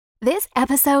This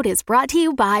episode is brought to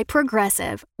you by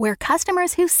Progressive, where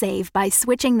customers who save by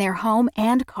switching their home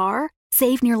and car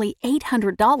save nearly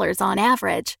 $800 on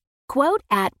average. Quote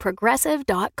at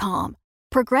Progressive.com.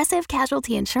 Progressive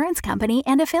Casualty Insurance Company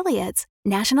and Affiliates.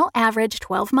 National average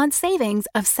 12-month savings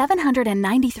of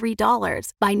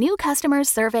 $793 by new customers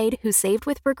surveyed who saved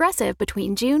with Progressive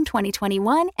between June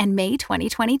 2021 and May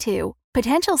 2022.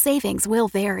 Potential savings will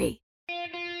vary.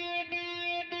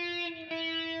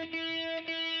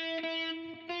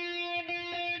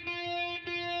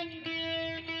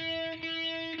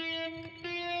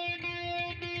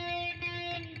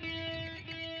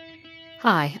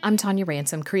 Hi, I'm Tanya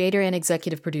Ransom, creator and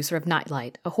executive producer of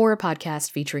Nightlight, a horror podcast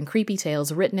featuring creepy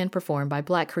tales written and performed by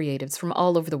Black creatives from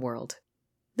all over the world.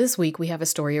 This week we have a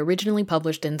story originally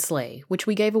published in Slay, which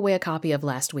we gave away a copy of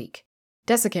last week.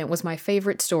 Desiccant was my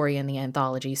favorite story in the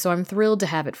anthology, so I'm thrilled to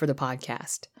have it for the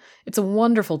podcast. It's a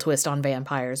wonderful twist on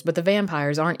vampires, but the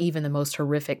vampires aren't even the most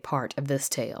horrific part of this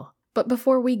tale. But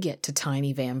before we get to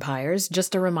tiny vampires,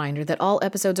 just a reminder that all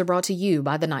episodes are brought to you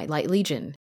by the Nightlight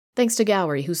Legion. Thanks to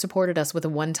Gowrie, who supported us with a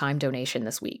one-time donation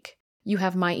this week. You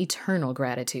have my eternal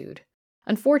gratitude.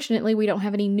 Unfortunately, we don't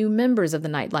have any new members of the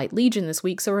Nightlight Legion this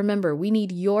week, so remember, we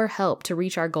need your help to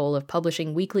reach our goal of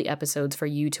publishing weekly episodes for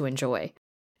you to enjoy.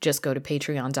 Just go to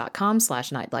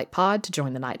patreon.com/nightlightpod to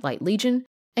join the Nightlight Legion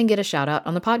and get a shout-out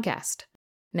on the podcast.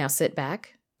 Now sit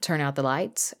back, turn out the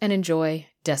lights, and enjoy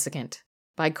Desiccant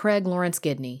by Craig Laurance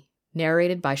Gidney,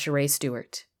 narrated by Sheree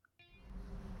Stewart.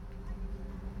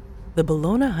 The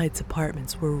Bologna Heights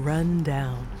apartments were run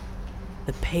down.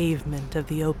 The pavement of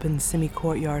the open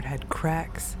semi-courtyard had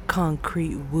cracks,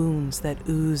 concrete wounds that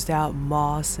oozed out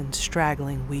moss and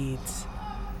straggling weeds.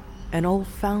 An old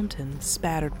fountain,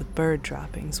 spattered with bird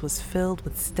droppings, was filled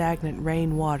with stagnant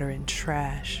rainwater and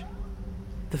trash.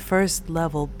 The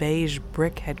first-level beige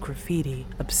brick had graffiti,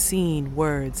 obscene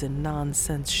words and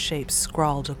nonsense shapes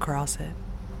scrawled across it.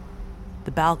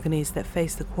 The balconies that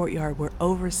faced the courtyard were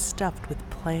overstuffed with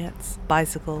plants,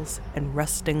 bicycles, and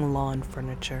rusting lawn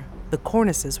furniture. The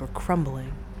cornices were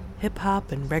crumbling.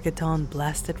 Hip-hop and reggaeton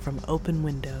blasted from open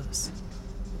windows.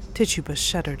 Tituba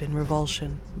shuddered in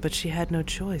revulsion, but she had no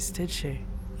choice, did she?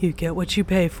 You get what you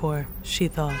pay for, she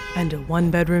thought, and a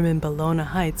one-bedroom in Bologna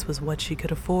Heights was what she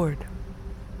could afford.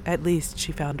 At least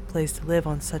she found a place to live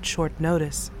on such short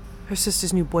notice. Her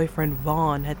sister's new boyfriend,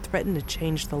 Vaughn, had threatened to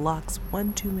change the locks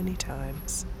one too many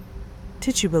times.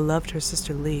 Tituba loved her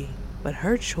sister Lee, but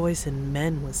her choice in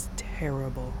men was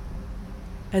terrible.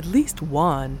 At least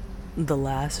Juan, the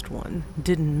last one,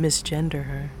 didn't misgender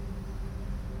her.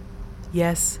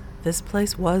 Yes, this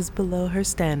place was below her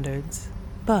standards,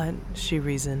 but, she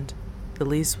reasoned, the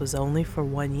lease was only for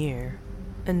 1 year,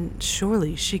 and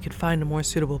surely she could find a more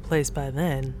suitable place by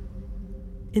then.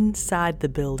 Inside the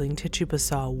building, Tituba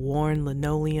saw worn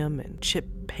linoleum and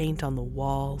chipped paint on the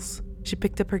walls. She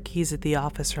picked up her keys at the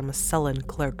office from a sullen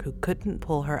clerk who couldn't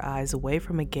pull her eyes away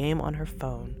from a game on her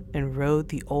phone and rode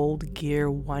the old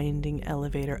gear-winding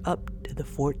elevator up to the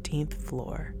 14th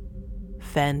floor.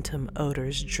 Phantom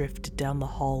odors drifted down the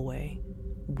hallway.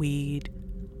 Weed,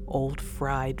 old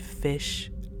fried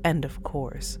fish, and of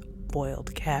course,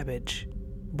 boiled cabbage.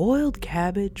 Boiled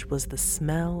cabbage was the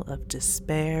smell of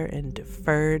despair and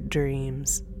deferred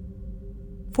dreams.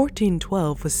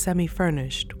 1412 was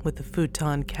semi-furnished, with a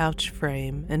futon couch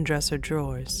frame and dresser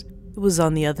drawers. It was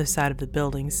on the other side of the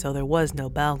building, so there was no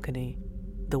balcony.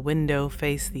 The window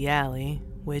faced the alley,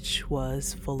 which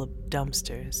was full of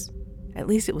dumpsters. At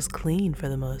least it was clean for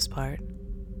the most part.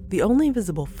 The only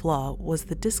visible flaw was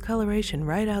the discoloration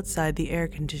right outside the air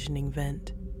conditioning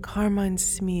vent. Carmine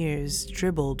smears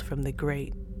dribbled from the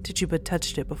grate. Tituba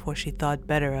touched it before she thought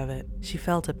better of it. She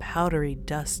felt a powdery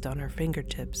dust on her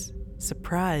fingertips,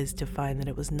 surprised to find that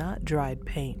it was not dried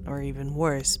paint or even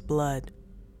worse, blood.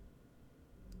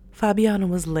 Fabiana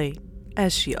was late,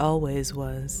 as she always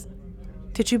was.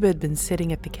 Tituba had been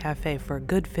sitting at the cafe for a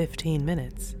good 15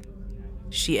 minutes.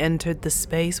 She entered the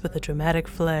space with a dramatic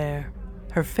flair,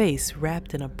 her face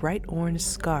wrapped in a bright orange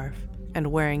scarf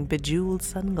and wearing bejeweled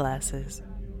sunglasses.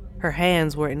 Her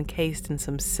hands were encased in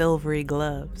some silvery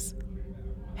gloves.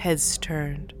 Heads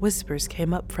turned, whispers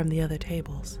came up from the other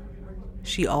tables.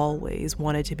 She always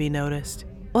wanted to be noticed.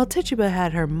 While Tituba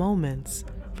had her moments,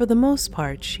 for the most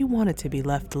part, she wanted to be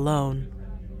left alone.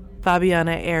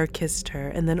 Fabiana air-kissed her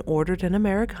and then ordered an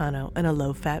Americano and a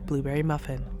low-fat blueberry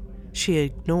muffin. She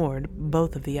ignored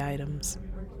both of the items.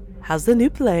 "How's the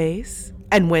new place?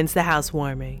 And when's the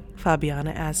housewarming?"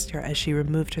 Fabiana asked her as she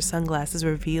removed her sunglasses,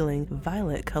 revealing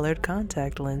violet-colored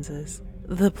contact lenses.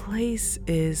 "The place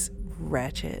is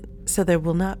Ratchet. So there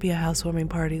will not be a housewarming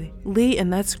party. Lee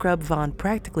and that scrub Vaughn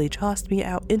practically tossed me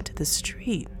out into the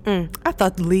street. I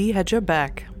thought Lee had your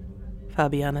back,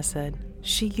 Fabiana said.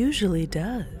 She usually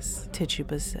does,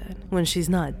 Tituba said, when she's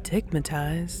not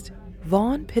digmatized.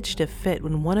 Vaughn pitched a fit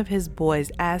when one of his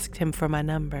boys asked him for my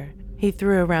number. He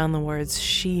threw around the words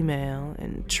she-male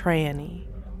and tranny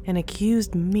and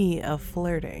accused me of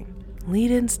flirting. Lee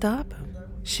didn't stop him.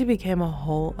 She became a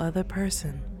whole other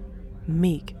person,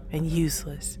 meek and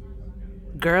useless.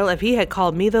 Girl, if he had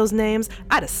called me those names,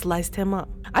 I'd have sliced him up.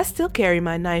 I still carry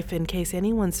my knife in case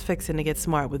anyone's fixing to get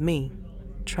smart with me.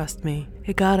 Trust me,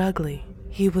 it got ugly.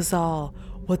 He was all,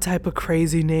 "What type of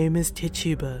crazy name is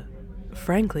Tituba?"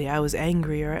 Frankly, I was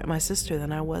angrier at my sister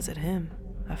than I was at him.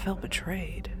 I felt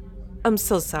betrayed. I'm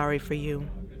so sorry for you,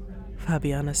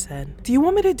 Fabiana said. Do you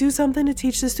want me to do something to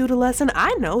teach this dude a lesson?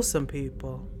 I know some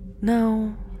people.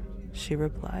 No, she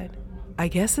replied. I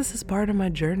guess this is part of my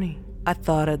journey. I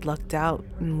thought I'd lucked out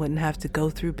and wouldn't have to go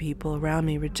through people around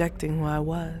me rejecting who I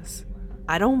was.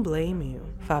 I don't blame you,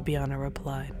 Fabiana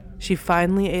replied. She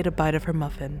finally ate a bite of her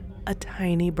muffin, a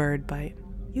tiny bird bite.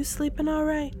 You sleeping all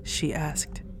right? She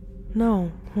asked.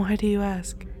 No, why do you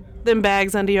ask? Them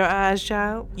bags under your eyes,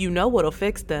 child. You know what'll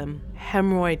fix them.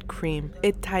 Hemorrhoid cream.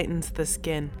 It tightens the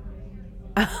skin.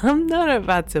 I'm not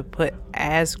about to put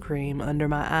ass cream under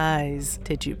my eyes,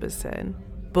 Tituba said.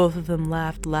 Both of them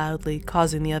laughed loudly,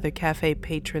 causing the other cafe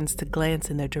patrons to glance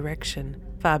in their direction.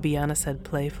 Fabiana said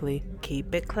playfully,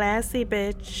 Keep it classy,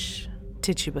 bitch.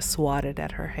 Tituba swatted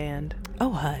at her hand.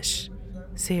 Oh, hush.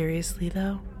 Seriously,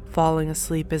 though? Falling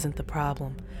asleep isn't the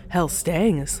problem. Hell,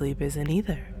 staying asleep isn't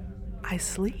either. I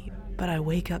sleep, but I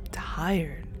wake up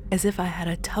tired, as if I had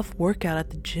a tough workout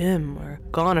at the gym or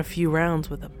gone a few rounds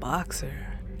with a boxer.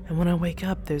 And when I wake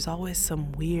up, there's always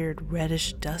some weird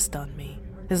reddish dust on me.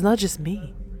 It's not just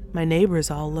me. My neighbors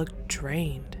all look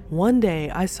drained. One day,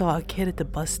 I saw a kid at the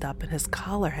bus stop and his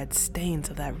collar had stains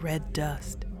of that red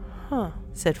dust. Huh,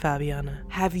 said Fabiana.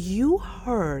 Have you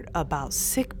heard about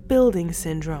sick building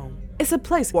syndrome? It's a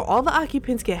place where all the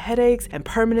occupants get headaches and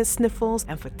permanent sniffles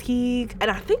and fatigue. And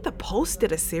I think the Post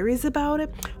did a series about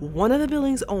it. One of the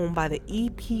buildings owned by the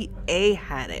EPA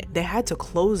had it. They had to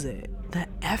close it. The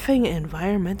effing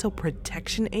Environmental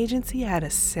Protection Agency had a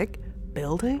sick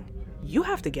building? You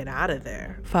have to get out of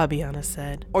there, Fabiana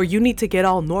said. Or you need to get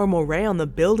all normal Ray on the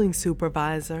building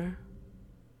supervisor.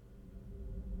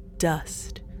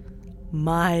 Dust.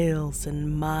 Miles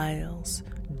and miles.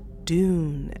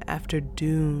 Dune after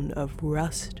dune of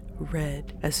rust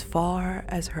red as far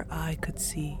as her eye could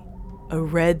see. A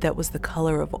red that was the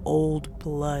color of old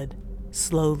blood,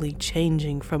 slowly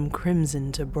changing from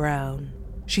crimson to brown.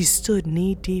 She stood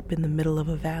knee-deep in the middle of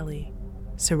a valley,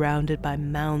 surrounded by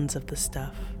mounds of the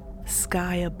stuff. The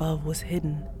sky above was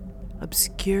hidden,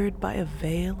 obscured by a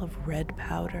veil of red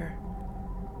powder.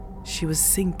 She was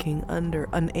sinking under,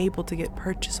 unable to get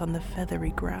purchase on the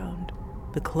feathery ground.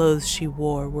 The clothes she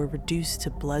wore were reduced to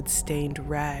blood-stained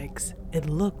rags. It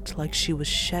looked like she was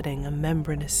shedding a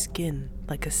membranous skin,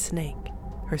 like a snake.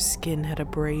 Her skin had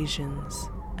abrasions,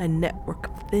 a network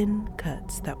of thin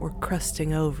cuts that were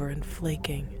crusting over and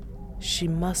flaking. She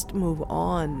must move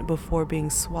on before being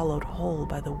swallowed whole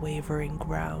by the wavering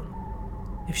ground.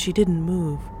 If she didn't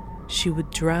move, she would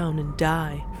drown and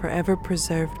die, forever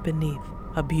preserved beneath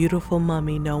a beautiful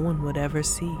mummy no one would ever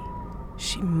see.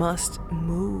 She must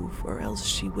move, or else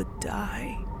she would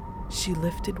die. She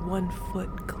lifted one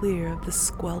foot clear of the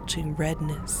squelching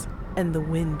redness, and the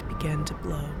wind began to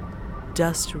blow.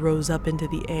 Dust rose up into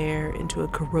the air, into a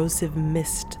corrosive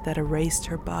mist that erased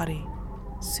her body.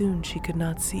 Soon she could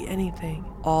not see anything.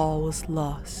 All was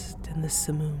lost in the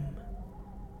simoom.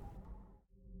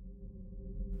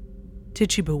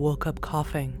 Tituba woke up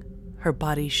coughing. Her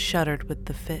body shuddered with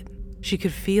the fit. She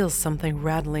could feel something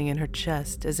rattling in her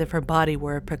chest, as if her body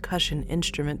were a percussion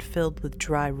instrument filled with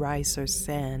dry rice or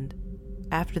sand.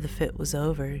 After the fit was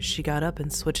over, she got up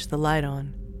and switched the light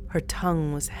on. Her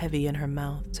tongue was heavy in her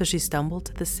mouth, so she stumbled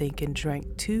to the sink and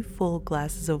drank 2 full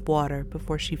glasses of water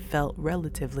before she felt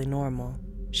relatively normal.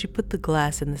 She put the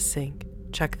glass in the sink,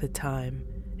 checked the time.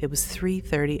 It was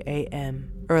 3:30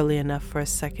 a.m., early enough for a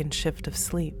second shift of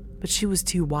sleep. But she was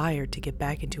too wired to get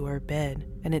back into her bed,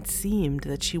 and it seemed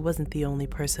that she wasn't the only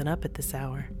person up at this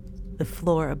hour. The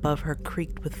floor above her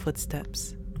creaked with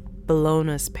footsteps.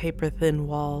 Bologna's paper-thin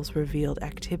walls revealed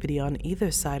activity on either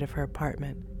side of her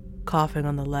apartment. Coughing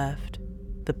on the left,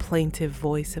 the plaintive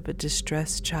voice of a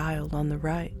distressed child on the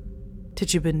right.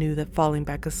 Tituba knew that falling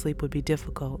back asleep would be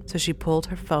difficult, so she pulled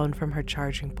her phone from her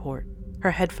charging port. Her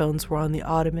headphones were on the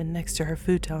ottoman next to her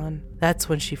futon. That's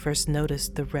when she first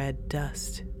noticed the red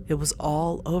dust. It was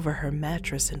all over her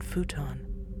mattress and futon.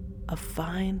 a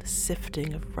fine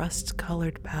sifting of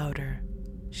rust-colored powder.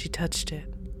 She touched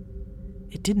it.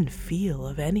 It didn't feel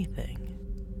of anything.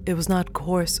 It was not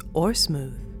coarse or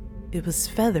smooth. It was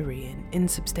feathery and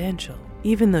insubstantial,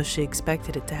 even though she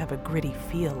expected it to have a gritty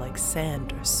feel like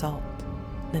sand or salt.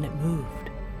 Then it moved,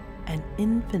 an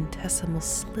infinitesimal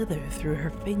slither through her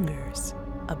fingers,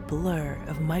 a blur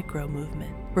of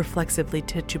micro-movement. Reflexively,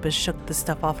 Tituba shook the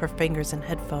stuff off her fingers and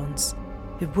headphones.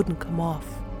 It wouldn't come off.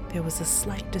 There was a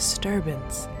slight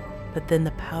disturbance, but then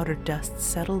the powder dust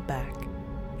settled back.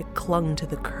 It clung to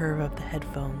the curve of the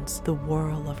headphones, the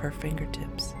whirl of her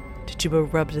fingertips. Tituba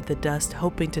rubbed at the dust,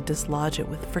 hoping to dislodge it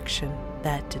with friction.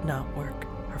 That did not work.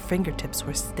 Her fingertips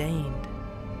were stained.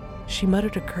 She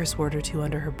muttered a curse word or two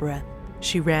under her breath.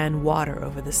 She ran water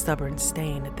over the stubborn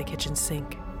stain at the kitchen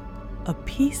sink. A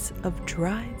piece of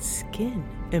dried skin,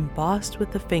 embossed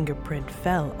with the fingerprint,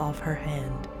 fell off her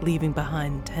hand, leaving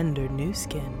behind tender new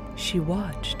skin. She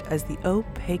watched as the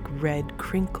opaque red,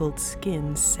 crinkled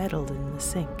skin settled in the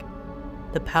sink.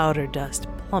 The powder dust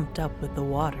plumped up with the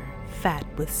water. Fat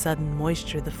with sudden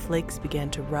moisture, the flakes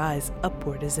began to rise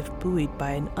upward as if buoyed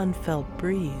by an unfelt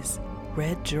breeze.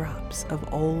 Red drops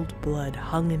of old blood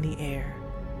hung in the air,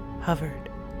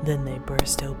 hovered, then they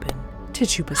burst open.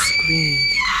 Tituba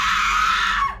screamed.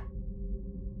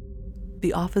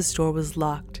 The office door was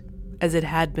locked, as it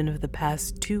had been for the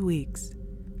past 2 weeks.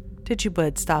 Tituba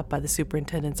had stopped by the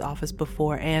superintendent's office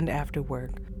before and after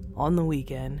work, on the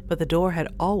weekend, but the door had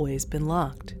always been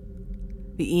locked.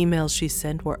 The emails she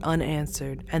sent were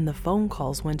unanswered, and the phone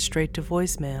calls went straight to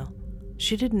voicemail.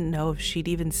 She didn't know if she'd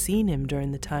even seen him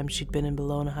during the time she'd been in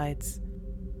Bologna Heights.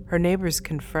 Her neighbors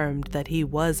confirmed that he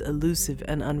was elusive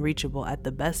and unreachable at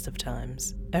the best of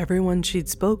times. Everyone she'd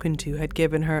spoken to had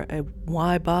given her a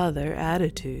why bother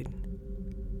attitude.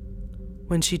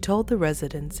 When she told the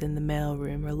residents in the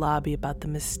mailroom or lobby about the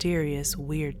mysterious,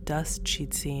 weird dust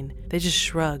she'd seen, they just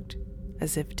shrugged,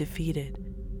 as if defeated.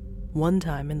 One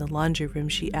time in the laundry room,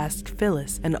 she asked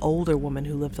Phyllis, an older woman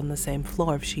who lived on the same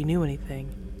floor, if she knew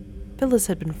anything. Phyllis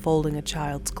had been folding a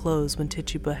child's clothes when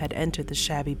Tituba had entered the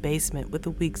shabby basement with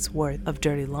a week's worth of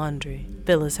dirty laundry.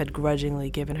 Phyllis had grudgingly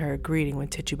given her a greeting when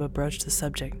Tituba broached the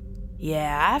subject.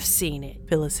 "Yeah, I've seen it,"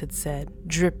 Phyllis had said,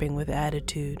 dripping with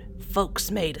attitude.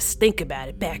 "Folks made us think about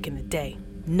it back in the day.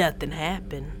 Nothing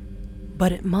happened."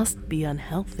 "But it must be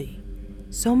unhealthy.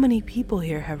 So many people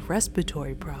here have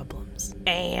respiratory problems."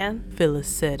 "And?" Phyllis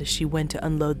said as she went to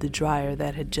unload the dryer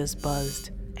that had just buzzed.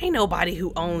 "Ain't nobody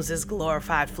who owns this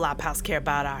glorified flophouse care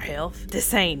about our health.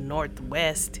 This ain't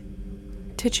Northwest."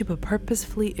 Tituba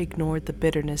purposefully ignored the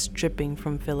bitterness dripping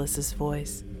from Phyllis's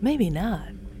voice. "Maybe not,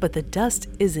 but the dust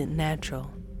isn't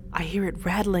natural. I hear it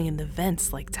rattling in the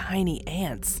vents like tiny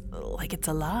ants, like it's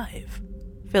alive."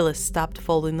 Phyllis stopped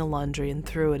folding the laundry and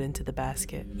threw it into the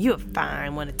basket. "You a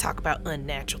fine one to talk about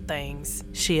unnatural things,"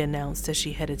 she announced as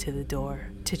she headed to the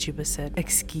door. Tituba said,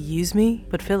 "Excuse me?"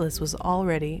 But Phyllis was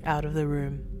already out of the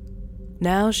room.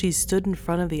 Now she stood in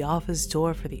front of the office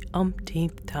door for the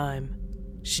umpteenth time.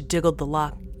 She diggled the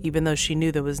lock, even though she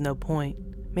knew there was no point.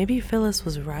 Maybe Phyllis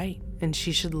was right, and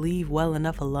she should leave well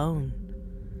enough alone.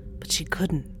 But she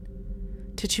couldn't.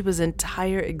 Tituba's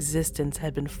entire existence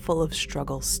had been full of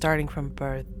struggles starting from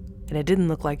birth, and it didn't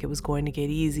look like it was going to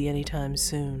get easy anytime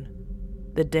soon.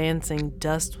 The dancing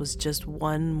dust was just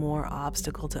one more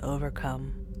obstacle to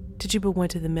overcome. Tituba went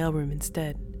to the mailroom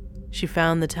instead. She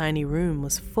found the tiny room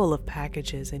was full of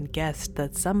packages and guessed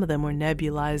that some of them were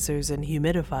nebulizers and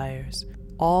humidifiers.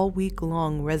 All week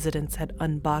long, residents had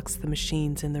unboxed the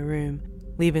machines in the room,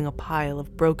 leaving a pile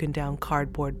of broken down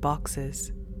cardboard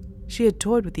boxes. She had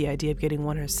toyed with the idea of getting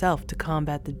one herself to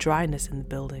combat the dryness in the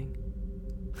building.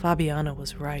 Fabiana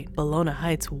was right. Bologna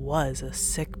Heights was a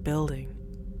sick building.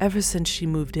 Ever since she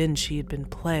moved in, she had been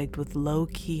plagued with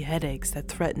low-key headaches that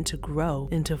threatened to grow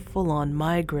into full-on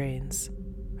migraines.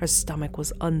 Her stomach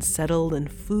was unsettled and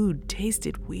food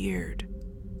tasted weird.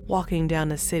 Walking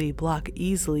down a city block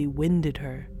easily winded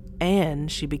her, and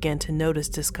she began to notice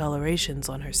discolorations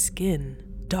on her skin,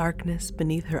 darkness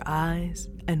beneath her eyes,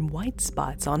 and white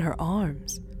spots on her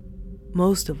arms.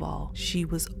 Most of all, she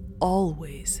was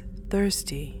always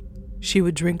thirsty. She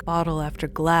would drink bottle after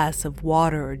glass of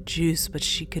water or juice, but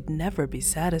she could never be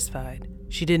satisfied.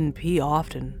 She didn't pee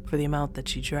often for the amount that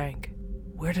she drank.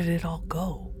 Where did it all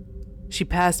go? She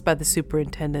passed by the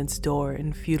superintendent's door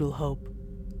in futile hope.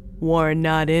 "Warren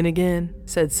not in again?"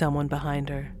 said someone behind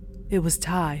her. It was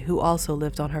Ty, who also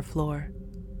lived on her floor.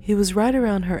 He was right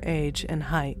around her age and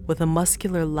height, with a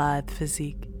muscular, lithe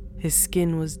physique. His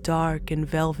skin was dark and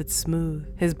velvet smooth,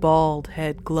 his bald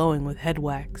head glowing with head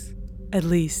wax. At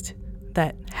least,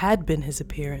 that had been his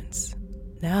appearance.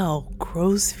 Now,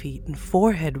 crow's feet and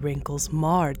forehead wrinkles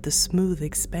marred the smooth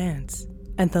expanse,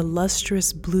 and the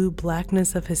lustrous blue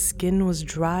blackness of his skin was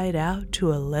dried out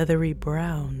to a leathery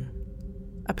brown.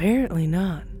 Apparently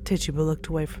not. Tituba looked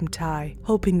away from Ty,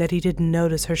 hoping that he didn't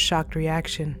notice her shocked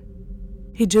reaction.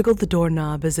 He jiggled the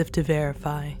doorknob as if to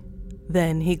verify.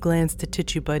 Then he glanced at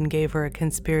Tituba and gave her a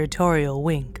conspiratorial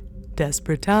wink.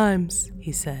 "Desperate times,"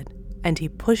 he said, and he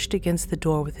pushed against the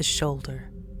door with his shoulder.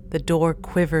 The door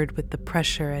quivered with the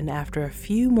pressure, and after a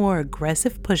few more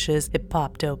aggressive pushes, it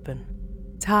popped open.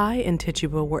 Ty and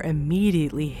Tituba were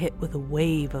immediately hit with a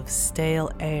wave of stale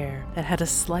air that had a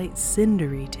slight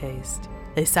cindery taste.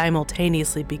 They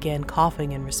simultaneously began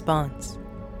coughing in response.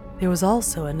 There was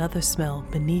also another smell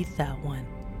beneath that one,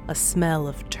 a smell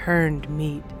of turned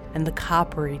meat and the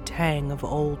coppery tang of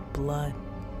old blood.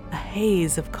 A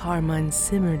haze of carmine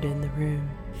simmered in the room,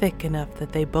 thick enough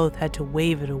that they both had to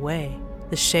wave it away.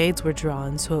 The shades were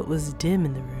drawn so it was dim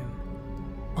in the room.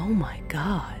 "Oh my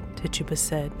God," Tituba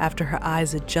said after her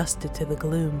eyes adjusted to the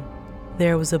gloom.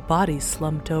 There was a body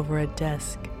slumped over a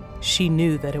desk. She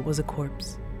knew that it was a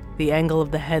corpse. The angle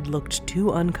of the head looked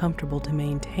too uncomfortable to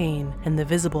maintain, and the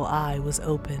visible eye was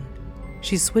open.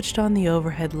 She switched on the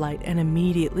overhead light and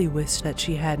immediately wished that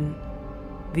she hadn't.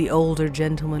 The older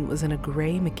gentleman was in a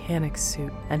gray mechanic's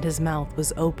suit, and his mouth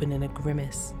was open in a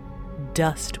grimace.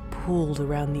 Dust pooled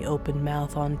around the open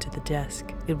mouth onto the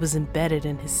desk. It was embedded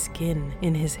in his skin,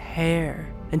 in his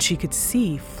hair, and she could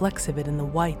see flecks of it in the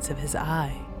whites of his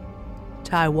eye.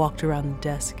 Ty walked around the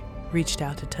desk, reached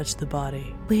out to touch the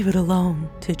body. "Leave it alone,"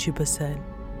 Tituba said.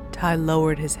 Ty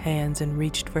lowered his hands and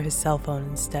reached for his cell phone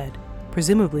instead,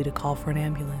 presumably to call for an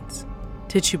ambulance.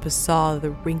 Tituba saw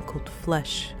the wrinkled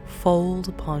flesh, fold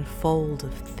upon fold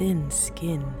of thin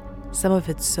skin, some of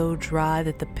it so dry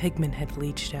that the pigment had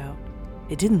leached out.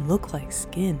 It didn't look like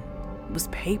skin. It was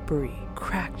papery,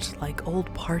 cracked like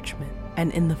old parchment,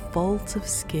 and in the folds of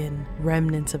skin,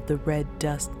 remnants of the red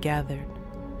dust gathered.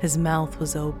 His mouth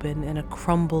was open and a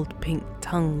crumbled pink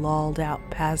tongue lolled out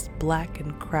past black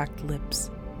and cracked lips.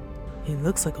 "He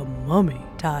looks like a mummy,"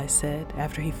 Ty said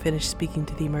after he finished speaking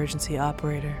to the emergency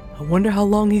operator. "I wonder how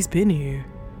long he's been here."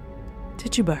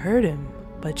 Tituba heard him,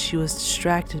 but she was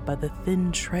distracted by the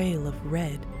thin trail of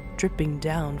red dripping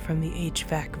down from the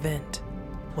HVAC vent.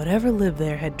 Whatever lived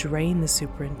there had drained the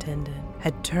superintendent,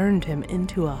 had turned him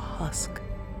into a husk.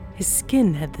 His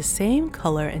skin had the same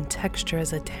color and texture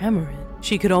as a tamarind.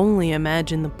 She could only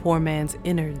imagine the poor man's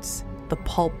innards, the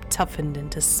pulp toughened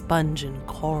into sponge and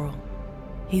coral.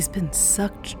 "He's been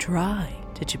sucked dry,"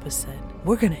 Tituba said.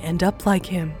 "We're gonna end up like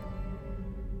him."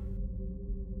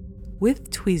 With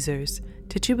tweezers,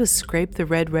 Tituba scraped the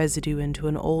red residue into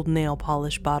an old nail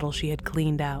polish bottle she had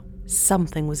cleaned out.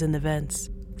 Something was in the vents,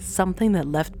 something that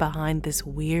left behind this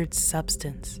weird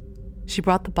substance. She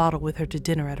brought the bottle with her to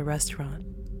dinner at a restaurant.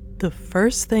 The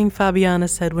first thing Fabiana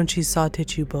said when she saw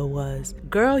Tituba was,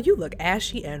 "Girl, you look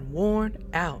ashy and worn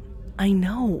out." "I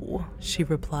know," she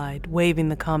replied, waving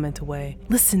the comment away.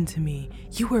 "Listen to me.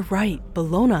 You were right.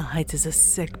 Bologna Heights is a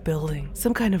sick building.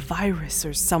 Some kind of virus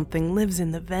or something lives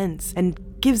in the vents and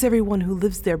gives everyone who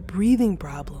lives there breathing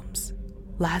problems.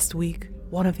 Last week,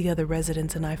 one of the other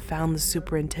residents and I found the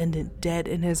superintendent dead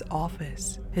in his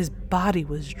office. His body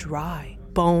was dry,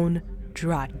 bone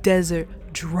dry, desert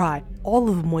dry. All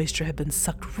of the moisture had been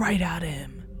sucked right out of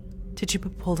him." Tituba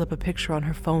pulled up a picture on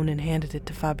her phone and handed it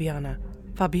to Fabiana.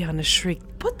 Fabiana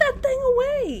shrieked, "Put that thing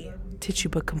away!"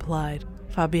 Tituba complied.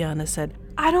 Fabiana said,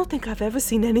 "I don't think I've ever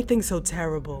seen anything so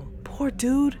terrible. Poor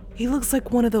dude, he looks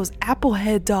like one of those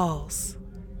Applehead dolls."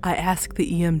 I asked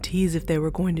the EMTs if they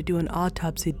were going to do an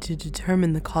autopsy to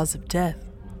determine the cause of death.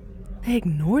 They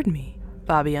ignored me.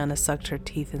 Fabiana sucked her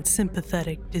teeth in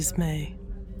sympathetic dismay.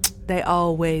 "They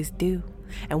always do,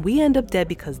 and we end up dead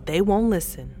because they won't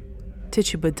listen."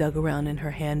 Tituba dug around in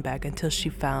her handbag until she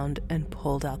found and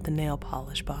pulled out the nail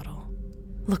polish bottle.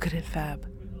 "Look at it, Fab.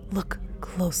 Look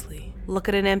closely." "Look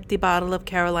at an empty bottle of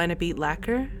Carolina beet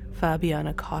lacquer?"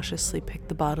 Fabiana cautiously picked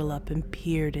the bottle up and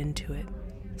peered into it.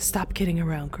 "Stop kidding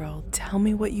around, girl. Tell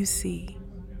me what you see."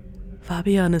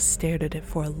 Fabiana stared at it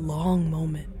for a long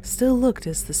moment, still looked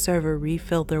as the server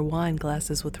refilled their wine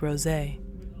glasses with rosé.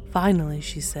 Finally,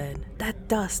 she said, "That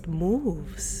dust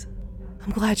moves."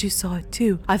 "I'm glad you saw it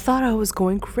too. I thought I was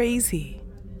going crazy."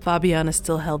 Fabiana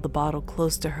still held the bottle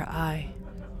close to her eye.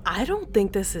 "I don't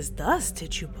think this is dust,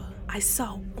 Tituba. I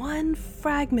saw one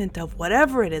fragment of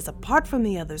whatever it is apart from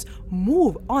the others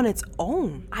move on its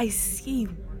own. I see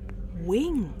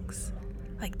wings,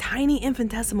 like tiny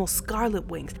infinitesimal scarlet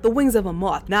wings, the wings of a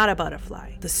moth, not a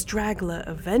butterfly. The straggler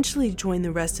eventually joined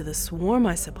the rest of the swarm,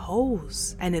 I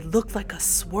suppose, and it looked like a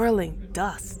swirling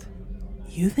dust."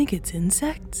 You think it's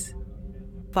insects?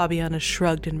 Fabiana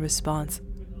shrugged in response.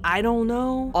 I don't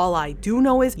know. All I do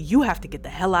know is you have to get the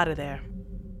hell out of there.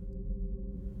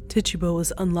 Tituba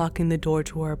was unlocking the door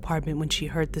to her apartment when she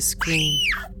heard the scream.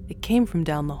 It came from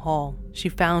down the hall. She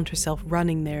found herself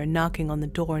running there and knocking on the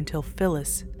door until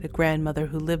Phyllis, the grandmother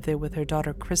who lived there with her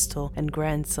daughter Crystal and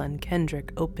grandson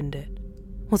Kendrick, opened it.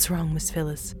 "What's wrong, Miss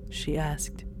Phyllis?" she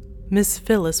asked. Miss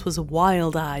Phyllis was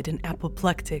wild-eyed and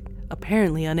apoplectic,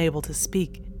 apparently unable to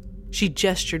speak. She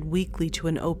gestured weakly to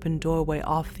an open doorway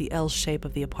off the L shape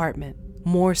of the apartment.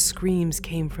 More screams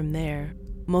came from there,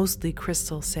 mostly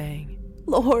Crystal saying,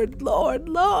 "Lord, Lord,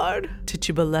 Lord!"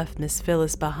 Tituba left Miss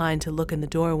Phyllis behind to look in the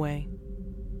doorway.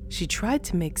 She tried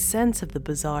to make sense of the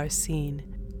bizarre scene.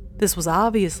 This was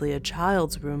obviously a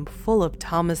child's room full of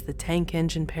Thomas the Tank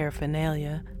Engine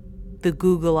paraphernalia. The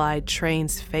google-eyed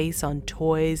train's face on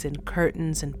toys and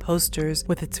curtains and posters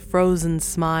with its frozen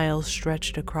smile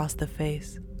stretched across the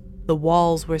face. The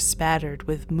walls were spattered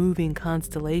with moving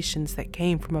constellations that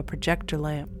came from a projector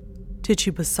lamp.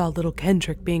 Tituba saw little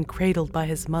Kendrick being cradled by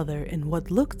his mother in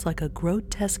what looked like a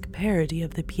grotesque parody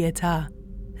of the Pietà,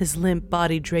 his limp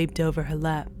body draped over her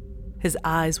lap. His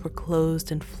eyes were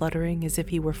closed and fluttering as if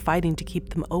he were fighting to keep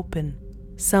them open.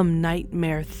 Some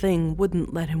nightmare thing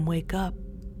wouldn't let him wake up.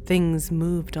 Things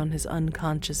moved on his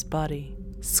unconscious body,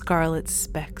 scarlet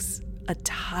specks, a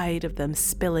tide of them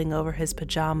spilling over his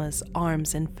pajamas,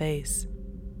 arms, and face.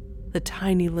 The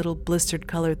tiny little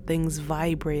blistered-colored things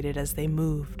vibrated as they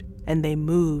moved, and they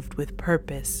moved with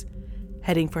purpose,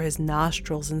 heading for his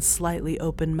nostrils and slightly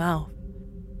open mouth.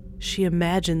 She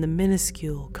imagined the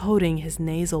minuscule coating his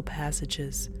nasal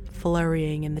passages,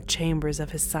 flurrying in the chambers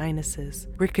of his sinuses,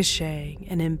 ricocheting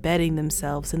and embedding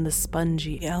themselves in the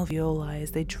spongy alveoli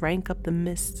as they drank up the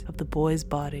mist of the boy's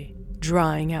body,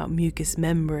 drying out mucous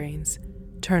membranes,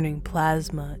 turning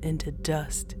plasma into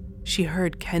dust. She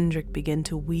heard Kendrick begin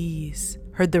to wheeze,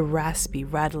 heard the raspy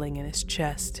rattling in his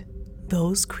chest.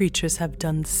 Those creatures have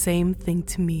done the same thing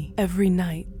to me every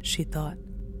night, she thought.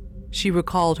 She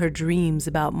recalled her dreams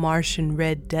about Martian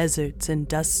red deserts and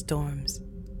dust storms.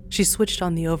 She switched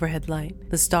on the overhead light.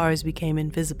 The stars became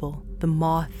invisible. The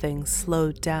moth things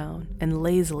slowed down and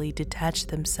lazily detached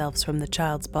themselves from the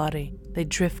child's body. They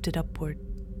drifted upward,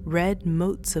 red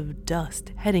motes of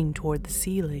dust heading toward the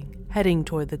ceiling, heading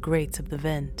toward the grates of the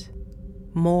vent.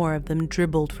 More of them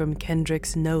dribbled from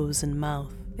Kendrick's nose and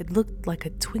mouth. It looked like a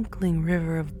twinkling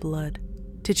river of blood.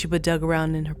 Tituba dug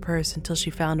around in her purse until she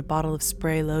found a bottle of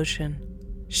spray lotion.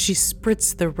 She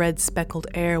spritzed the red speckled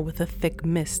air with a thick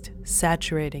mist,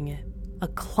 saturating it. A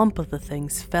clump of the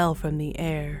things fell from the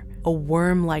air, a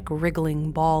worm-like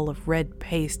wriggling ball of red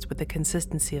paste with the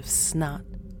consistency of snot.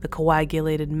 The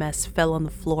coagulated mess fell on the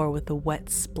floor with a wet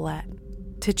splat.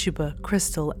 Tituba,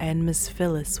 Crystal, and Miss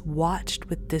Phyllis watched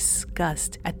with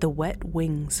disgust at the wet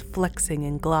wings flexing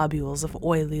in globules of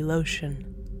oily lotion.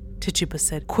 Tituba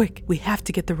said, "Quick, we have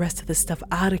to get the rest of the stuff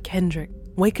out of Kendrick.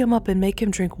 Wake him up and make him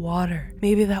drink water.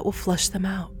 Maybe that will flush them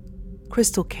out."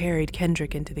 Crystal carried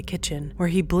Kendrick into the kitchen, where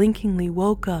he blinkingly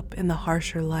woke up in the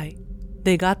harsher light.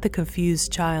 They got the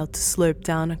confused child to slurp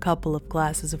down a couple of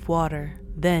glasses of water.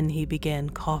 Then he began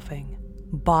coughing,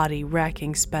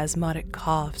 body-racking spasmodic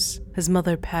coughs. His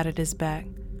mother patted his back,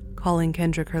 calling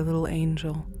Kendrick her little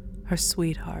angel, her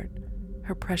sweetheart,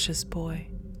 her precious boy.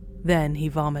 Then he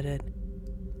vomited.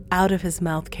 Out of his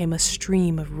mouth came a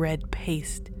stream of red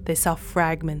paste. They saw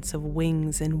fragments of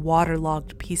wings and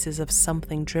waterlogged pieces of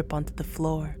something drip onto the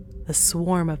floor. The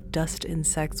swarm of dust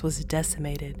insects was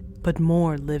decimated, but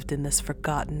more lived in this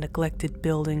forgotten, neglected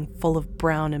building full of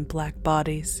brown and black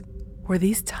bodies. Were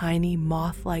these tiny,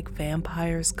 moth-like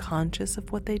vampires conscious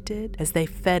of what they did as they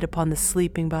fed upon the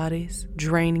sleeping bodies,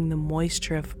 draining the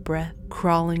moisture of breath,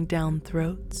 crawling down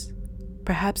throats?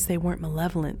 Perhaps they weren't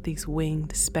malevolent, these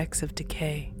winged specks of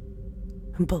decay.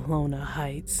 Bologna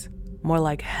Heights. More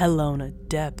like Hellona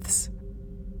depths.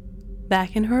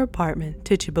 Back in her apartment,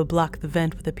 Tituba blocked the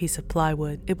vent with a piece of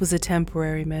plywood. It was a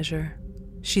temporary measure.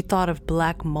 She thought of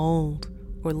black mold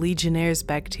or Legionnaire's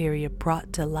bacteria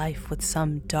brought to life with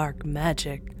some dark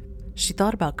magic. She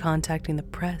thought about contacting the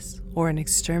press or an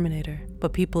exterminator,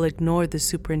 but people ignored the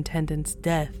superintendent's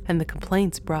death and the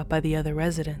complaints brought by the other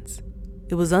residents.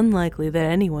 It was unlikely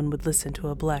that anyone would listen to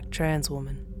a black trans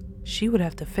woman. She would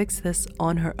have to fix this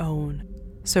on her own.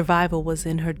 Survival was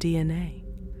in her DNA.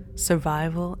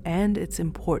 Survival and its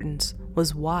importance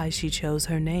was why she chose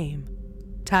her name.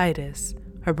 Titus,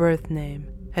 her birth name,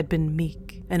 had been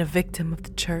meek and a victim of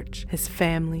the church, his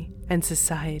family, and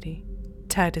society.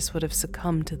 Titus would have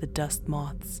succumbed to the dust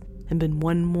moths and been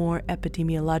one more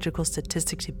epidemiological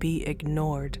statistic to be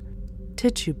ignored.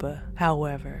 Tituba,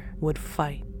 however, would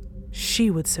fight.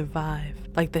 She would survive,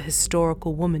 like the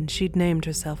historical woman she'd named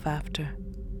herself after.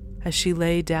 As she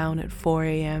lay down at 4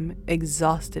 a.m.,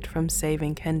 exhausted from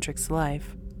saving Kendrick's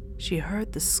life, she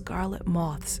heard the scarlet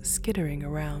moths skittering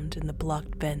around in the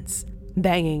blocked vents,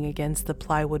 banging against the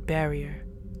plywood barrier.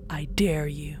 "I dare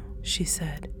you," she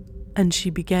said. And she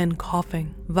began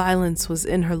coughing. Violence was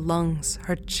in her lungs,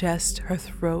 her chest, her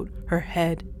throat, her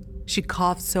head. She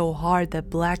coughed so hard that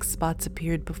black spots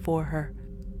appeared before her.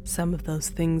 Some of those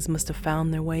things must have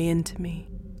found their way into me.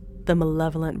 The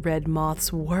malevolent red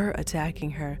moths were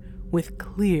attacking her with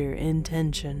clear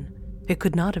intention. It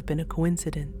could not have been a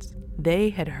coincidence. They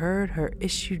had heard her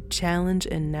issued challenge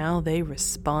and now they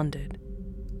responded.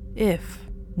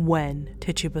 When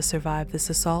Tituba survived this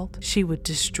assault, she would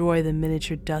destroy the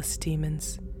miniature dust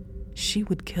demons. She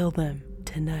would kill them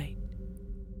tonight.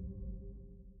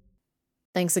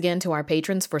 Thanks again to our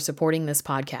patrons for supporting this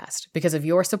podcast. Because of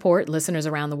your support, listeners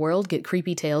around the world get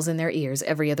creepy tales in their ears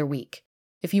every other week.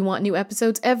 If you want new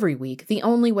episodes every week, the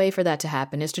only way for that to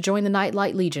happen is to join the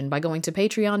Nightlight Legion by going to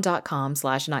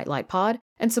patreon.com/nightlightpod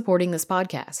and supporting this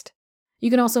podcast. You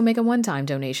can also make a one-time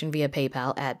donation via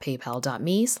PayPal at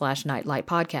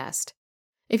paypal.me/nightlightpodcast.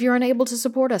 If you're unable to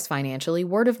support us financially,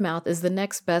 word of mouth is the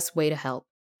next best way to help.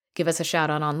 Give us a shout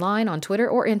out online on Twitter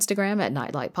or Instagram at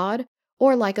nightlightpod,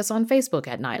 or like us on Facebook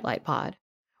at nightlightpod.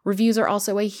 Reviews are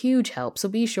also a huge help, so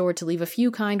be sure to leave a few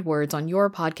kind words on your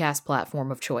podcast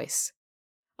platform of choice.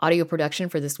 Audio production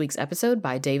for this week's episode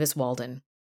by Davis Walden.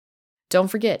 Don't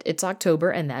forget, it's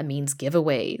October and that means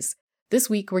giveaways. This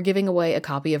week we're giving away a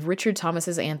copy of Richard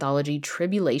Thomas's anthology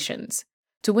Tribulations.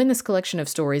 To win this collection of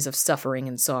stories of suffering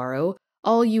and sorrow,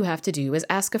 all you have to do is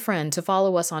ask a friend to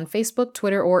follow us on Facebook,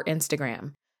 Twitter, or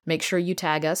Instagram. Make sure you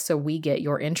tag us so we get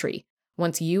your entry.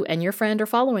 Once you and your friend are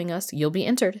following us, you'll be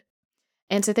entered.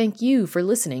 And to thank you for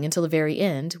listening until the very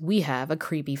end, we have a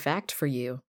creepy fact for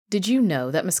you. Did you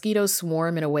know that mosquitoes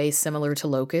swarm in a way similar to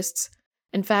locusts?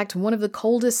 In fact, one of the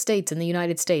coldest states in the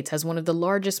United States has one of the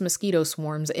largest mosquito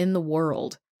swarms in the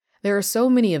world. There are so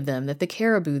many of them that the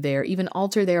caribou there even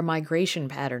alter their migration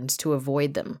patterns to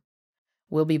avoid them.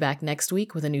 We'll be back next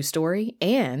week with a new story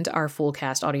and our full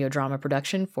cast audio drama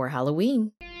production for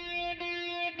Halloween.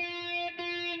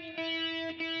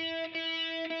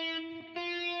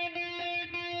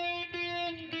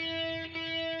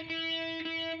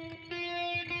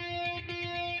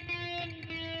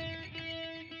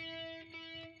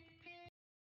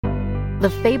 The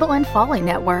Fable and Folly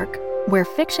Network, where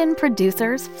fiction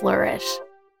producers flourish.